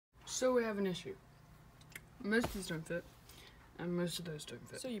So we have an issue. Most of these don't fit, and most of those don't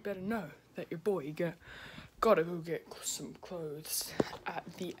fit. So you better know that your boy gotta go get some clothes at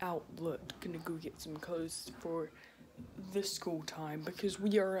the outlet. Gonna go get some clothes for this school time because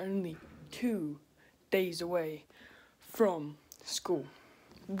we are only 2 days away from school,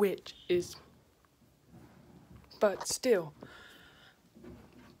 which is, but still,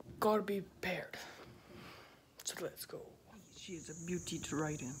 gotta be prepared. So let's go. She is a beauty to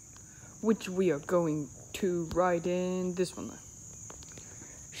ride in, which we are going to ride in this one though.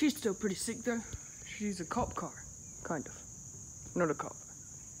 She's still pretty sick though. She's a cop car, kind of. Not a cop,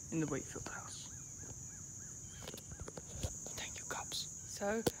 in the Wakefield house. Thank you, cops.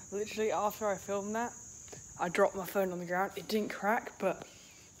 So, literally after I filmed that, I dropped my phone on the ground. It didn't crack, but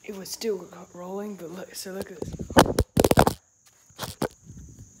it was still rolling. But look, so look at this.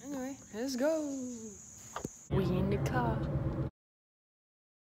 Anyway, let's go. We in the car.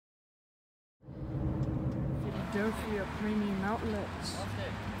 Philadelphia Premium Outlets.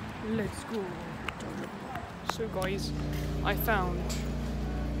 Let's go. So guys, I found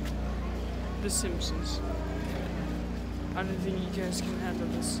The Simpsons. I don't think you guys can handle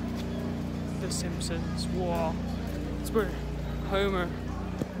this. The Simpsons. Wow. It's where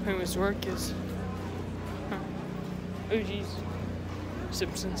Homer's work is. Huh. Oh jeez.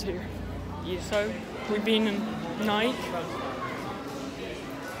 Simpsons here. Yeah. So we've been in Nike,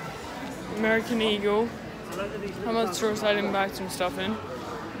 American Eagle. I'm at the store sliding back some stuff in,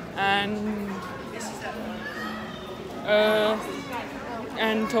 and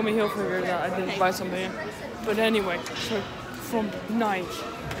Tommy Hilfiger that I didn't buy something in. But anyway, so from Nike,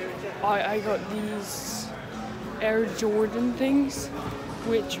 I got these Air Jordan things,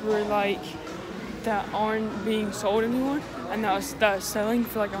 which were like that aren't being sold anymore, and that was selling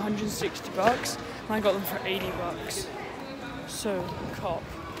for like 160 bucks, and I got them for 80 bucks. So cop.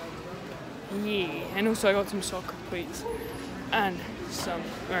 Yeah, and also I got some soccer cleats and some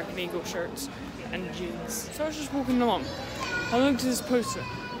American Eagle shirts and jeans. So I was just walking along. I looked at this poster.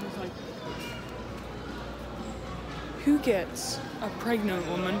 I was like, who gets a pregnant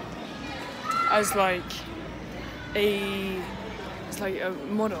woman as like a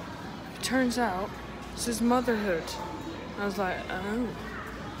model? It turns out it says motherhood. I was like, oh,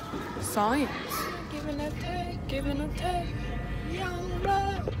 science. Giving a take, young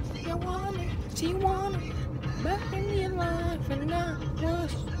blood. You want it, you want it, back in your life and not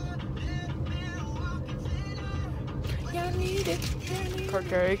just. Yeah, I need it. Car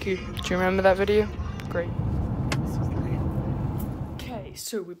karaoke. Do you remember that video? Great. Okay,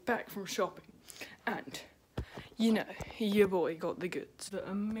 so we're back from shopping, and you know, your boy got the goods. The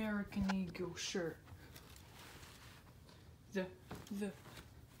American Eagle shirt. The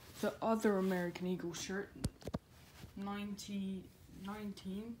other American Eagle shirt.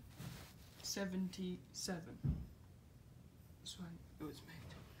 1977. That's when it was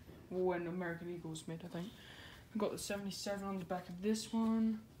made. When American Eagle was made, I think. I got the 77 on the back of this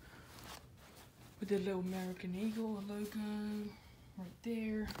one, with the little American Eagle logo right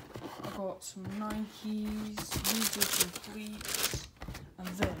there. I got some Nikes, these are some cleats, and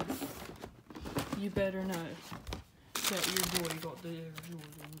then you better know that your boy got the Air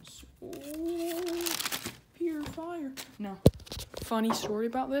Jordans. Oh, pure fire. Now, funny story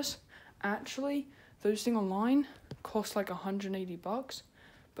about this. Actually, those things online cost like 180 bucks,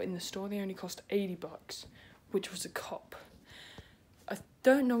 but in the store they only cost 80 bucks, which was a cop. I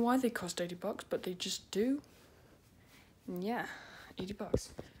don't know why they cost 80 bucks, but they just do. Yeah, 80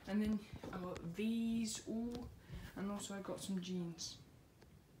 bucks. And then I got these all, and also I got some jeans.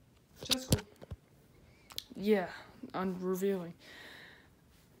 So that's cool. Yeah, I'm revealing.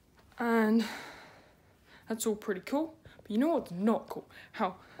 And that's all pretty cool. But you know what's not cool?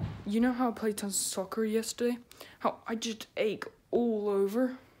 You know how I played tons of soccer yesterday? How I just ache all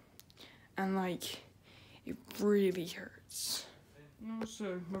over, and like, it really hurts. And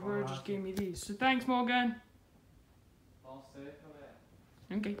also, my brother just gave me these. So thanks, Morgan.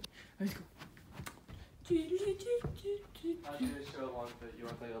 Okay, let's go.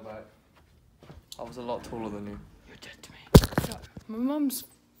 I was a lot taller than you. You're dead to me. So, my mum's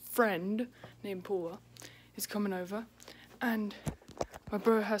friend named Paula is coming over, and my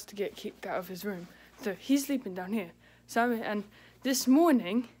brother has to get kicked out of his room. So he's sleeping down here. And this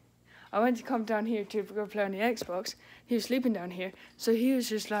morning, I went to come down here to go play on the Xbox. He was sleeping down here, so he was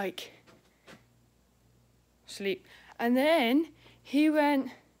just like, sleep. And then he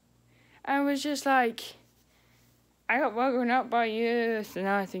went and was just like, I got woken up by you. So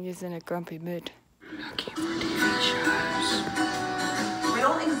now I think he's in a grumpy mood. Looking for TV shows. We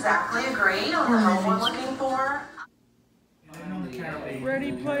don't exactly agree on the home we're looking for.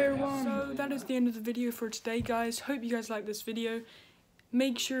 Ready Player One. So that is the end of the video for today, guys. Hope you guys like this video.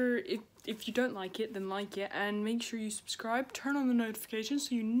 Make sure, if you don't like it, then like it, and make sure you subscribe. Turn on the notifications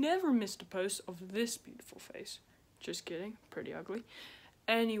so you never miss a post of this beautiful face. Just kidding, pretty ugly.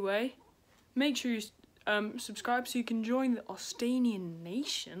 Anyway, make sure you subscribe so you can join the Austanian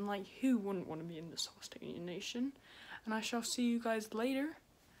Nation. Like, who wouldn't want to be in this Austanian Nation? And I shall see you guys later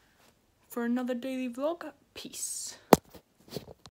for another daily vlog. Peace.